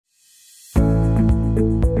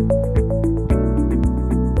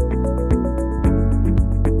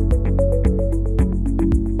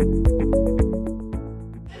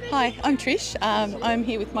I'm Trish. I'm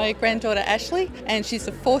here with my granddaughter Ashley, and she's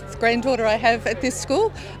the fourth granddaughter I have at this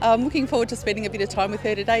school. I'm looking forward to spending a bit of time with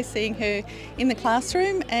her today, seeing her in the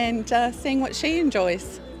classroom and seeing what she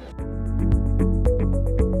enjoys.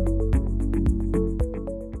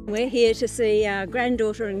 We're here to see our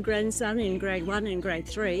granddaughter and grandson in grade 1 and grade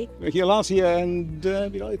 3. We're here last year, and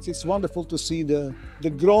it's wonderful to see the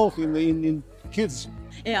growth in kids.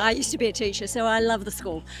 Yeah, I used to be a teacher, so I love the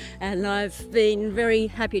school, and I've been very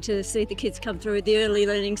happy to see the kids come through the Early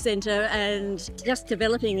Learning Centre and just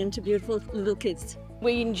developing into beautiful little kids.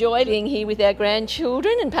 We enjoy being here with our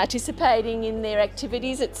grandchildren and participating in their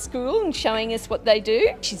activities at school and showing us what they do.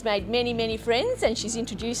 She's made many, many friends, and she's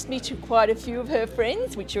introduced me to quite a few of her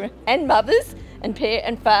friends, and mothers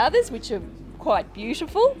and fathers, which are quite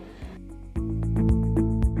beautiful.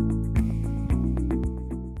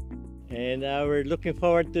 And we're looking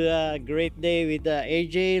forward to a great day with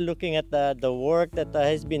AJ, looking at the work that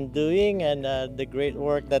has been doing and the great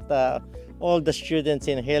work that all the students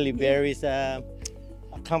in Haileybury is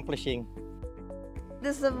accomplishing.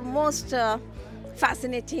 This is the most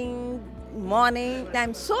fascinating morning.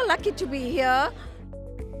 I'm so lucky to be here.